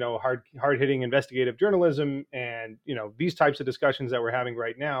kind of hard hitting investigative journalism and these types of discussions that we're having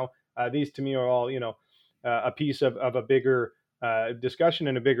right now. These, to me, are all a piece of a bigger discussion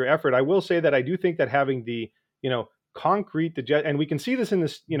and a bigger effort. I will say that I do think that having the concrete, and we can see this in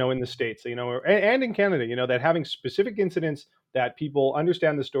this in the States, and in Canada, that having specific incidents that people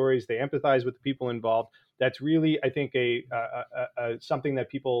understand the stories, they empathize with the people involved. That's really, I think, a something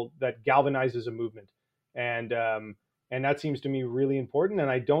that galvanizes a movement, and that seems to me really important. And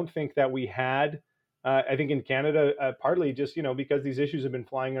I don't think that we had, I think in Canada, partly just because these issues have been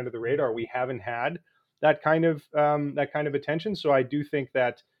flying under the radar, we haven't had that kind of attention. So I do think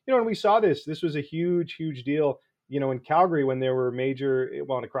that when we saw this was a huge deal. In Calgary, when there were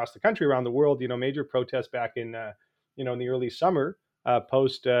and across the country, around the world, major protests back in in the early summer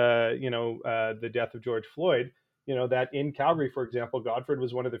post the death of George Floyd. That in Calgary, for example, Godfred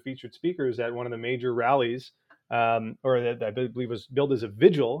was one of the featured speakers at one of the major rallies, or that I believe was billed as a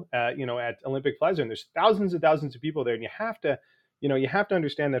vigil, at Olympic Plaza. And there's thousands and thousands of people there, and you have to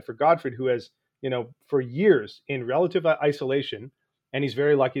understand that for Godfred, who has for years in relative isolation. And he's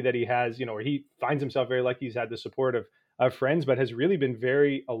very lucky that he has, or he finds himself very lucky he's had the support of friends, but has really been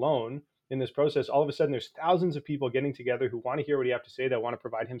very alone in this process. All of a sudden, there's thousands of people getting together who want to hear what he has to say, that want to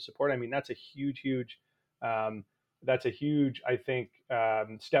provide him support. I mean, that's a huge, I think,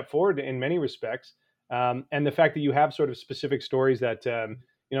 step forward in many respects. And the fact that you have sort of specific stories that, the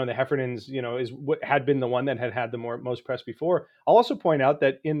Heffernans, is what had been the one that had the most press before. I'll also point out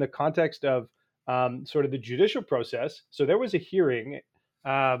that in the context of sort of the judicial process. So there was a hearing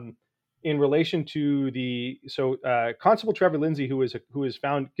in relation to Constable Trevor Lindsay, who was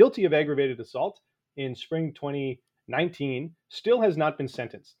found guilty of aggravated assault in spring 2019, still has not been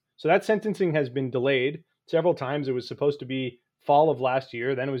sentenced. So that sentencing has been delayed several times. It was supposed to be fall of last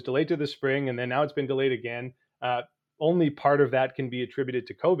year, then it was delayed to the spring, and then now it's been delayed again. Only part of that can be attributed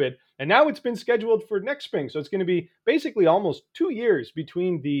to COVID, and now it's been scheduled for next spring. So it's going to be basically almost 2 years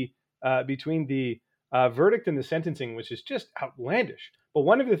between the verdict and the sentencing, which is just outlandish. But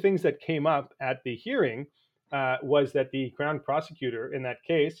one of the things that came up at the hearing was that the Crown prosecutor in that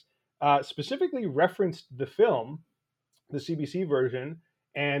case specifically referenced the film, the CBC version,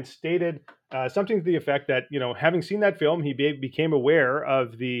 and stated something to the effect that, having seen that film, he became aware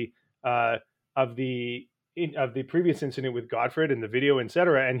of the previous incident with Godfred and the video,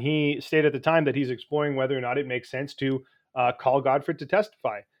 etc. And he stated at the time that he's exploring whether or not it makes sense to call Godfred to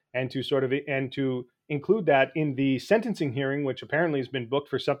testify, and to include that in the sentencing hearing, which apparently has been booked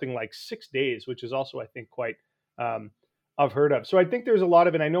for something like 6 days, which is also, I think, quite unheard of. So I think there's a lot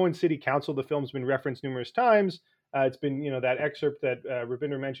of it. I know in City Council, the film's been referenced numerous times. It's been, that excerpt that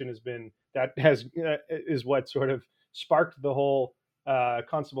Robinder mentioned is what sort of sparked the whole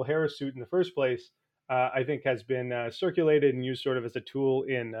Constable Harris suit in the first place. I think has been circulated and used sort of as a tool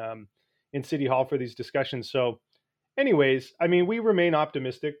in City Hall for these discussions. So anyways, I mean, we remain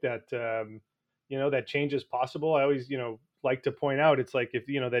optimistic that, that change is possible. I always, like to point out, it's like, if,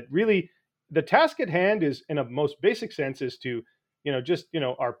 that really the task at hand is, in a most basic sense, is to, just,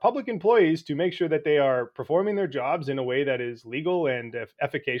 our public employees, to make sure that they are performing their jobs in a way that is legal and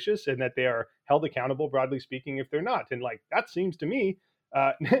efficacious, and that they are held accountable, broadly speaking, if they're not. And like, that seems to me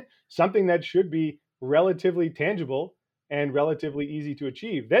something that should be relatively tangible and relatively easy to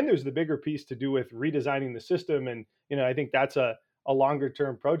achieve. Then there's the bigger piece to do with redesigning the system. And, I think that's a longer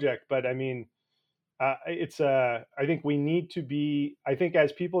term project. But I mean, I think we need to be, I think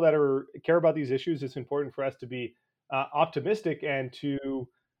as people that care about these issues, it's important for us to be optimistic and to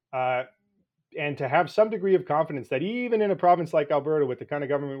have some degree of confidence that even in a province like Alberta, with the kind of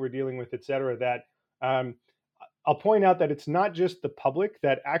government we're dealing with, et cetera, that I'll point out that it's not just the public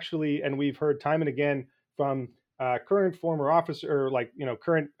that actually, and we've heard time and again from current, former officer,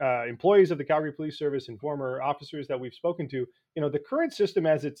 current employees of the Calgary Police Service and former officers that we've spoken to, the current system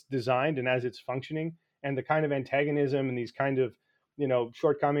as it's designed and as it's functioning, and the kind of antagonism and these kind of,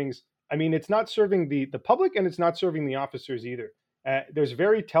 shortcomings. I mean, it's not serving the public, and it's not serving the officers either. There's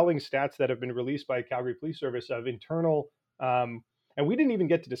very telling stats that have been released by Calgary Police Service of internal, and we didn't even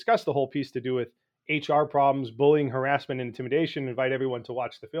get to discuss the whole piece to do with HR problems, bullying, harassment, and intimidation. Invite everyone to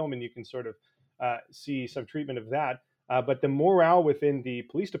watch the film, and you can sort of see some treatment of that. But the morale within the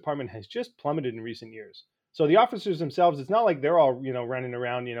police department has just plummeted in recent years. So the officers themselves, it's not like they're all, running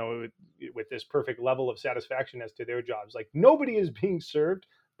around, with this perfect level of satisfaction as to their jobs. Like, nobody is being served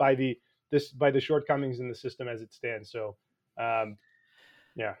by the shortcomings in the system as it stands. So,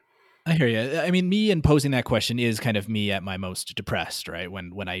 yeah. I hear you. I mean, me posing that question is kind of me at my most depressed, right?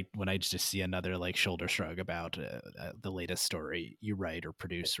 When I just see another like shoulder shrug about the latest story you write or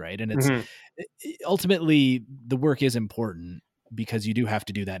produce, right? And it's ultimately, the work is important, because you do have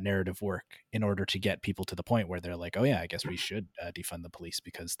to do that narrative work in order to get people to the point where they're like, oh yeah, I guess we should defund the police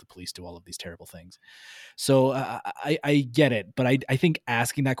because the police do all of these terrible things. So I get it, but I think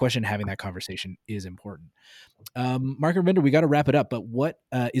asking that question, having that conversation is important. Marc and Robinder, we got to wrap it up, but what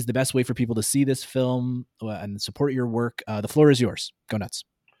is the best way for people to see this film and support your work? The floor is yours. Go nuts.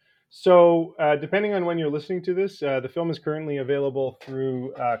 So depending on when you're listening to this, the film is currently available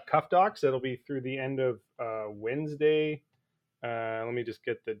through Cuff Docs. It'll be through the end of Wednesday. Let me just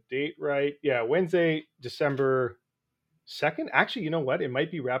get the date right. Yeah, Wednesday, December 2nd. Actually, you know what? It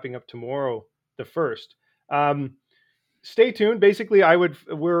might be wrapping up tomorrow, the 1st. Stay tuned. Basically,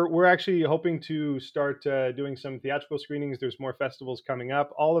 we're actually hoping to start doing some theatrical screenings. There's more festivals coming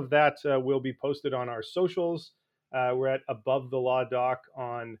up. All of that will be posted on our socials. We're at Above the Law Doc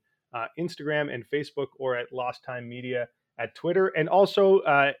on Instagram and Facebook, or at Lost Time Media at Twitter. And also,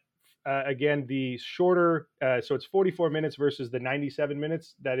 again, the shorter, so it's 44 minutes versus the 97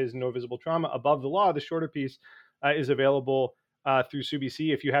 minutes. That is No Visible Trauma. Above the Law, the shorter piece, is available through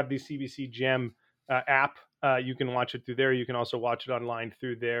CBC. If you have the CBC Gem app, you can watch it through there. You can also watch it online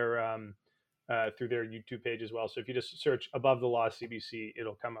through their YouTube page as well. So if you just search Above the Law CBC,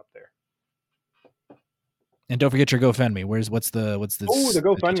 it'll come up there. And don't forget your GoFundMe. What's the the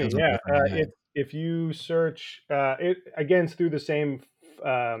GoFundMe? Yeah, if you search it again, it's through the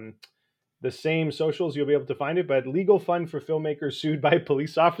same socials, you'll be able to find it. But Legal Fund for Filmmakers Sued by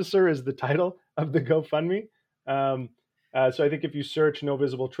Police Officer is the title of the GoFundMe. So I think if you search No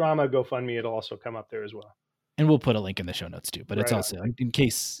Visible Trauma GoFundMe, it'll also come up there as well. And we'll put a link in the show notes too. But it's also in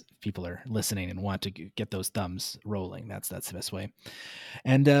case people are listening and want to get those thumbs rolling. That's the best way.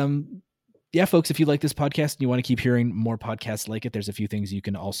 And yeah, folks, if you like this podcast and you want to keep hearing more podcasts like it, there's a few things you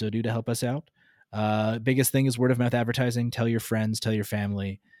can also do to help us out. Biggest thing is word of mouth advertising. Tell your friends, tell your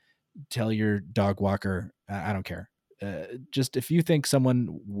family, tell your dog walker. I don't care. Just if you think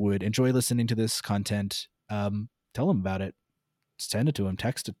someone would enjoy listening to this content, tell them about it. Send it to them,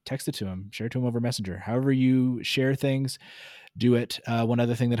 text it to them, share it to them over Messenger. However you share things, do it. One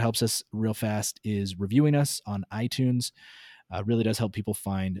other thing that helps us real fast is reviewing us on iTunes. Really does help people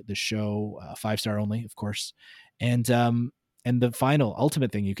find the show. 5-star only, of course. And the final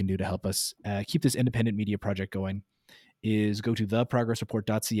ultimate thing you can do to help us keep this independent media project going is go to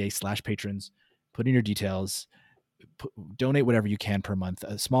theprogressreport.ca/patrons, put in your details, donate whatever you can per month.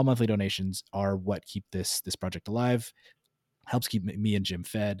 Small monthly donations are what keep this project alive, helps keep me and Jim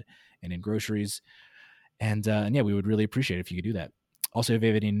fed and in groceries. And yeah, we would really appreciate it if you could do that. Also, if you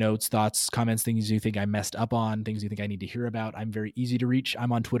have any notes, thoughts, comments, things you think I messed up on, things you think I need to hear about, I'm very easy to reach.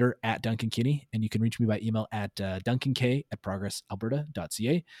 I'm on Twitter at Duncan Kinney, and you can reach me by email at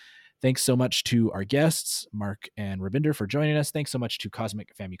duncank@progressalberta.ca. Thanks so much to our guests, Marc and Robinder, for joining us. Thanks so much to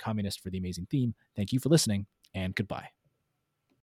Cosmic Family Communist for the amazing theme. Thank you for listening, and goodbye.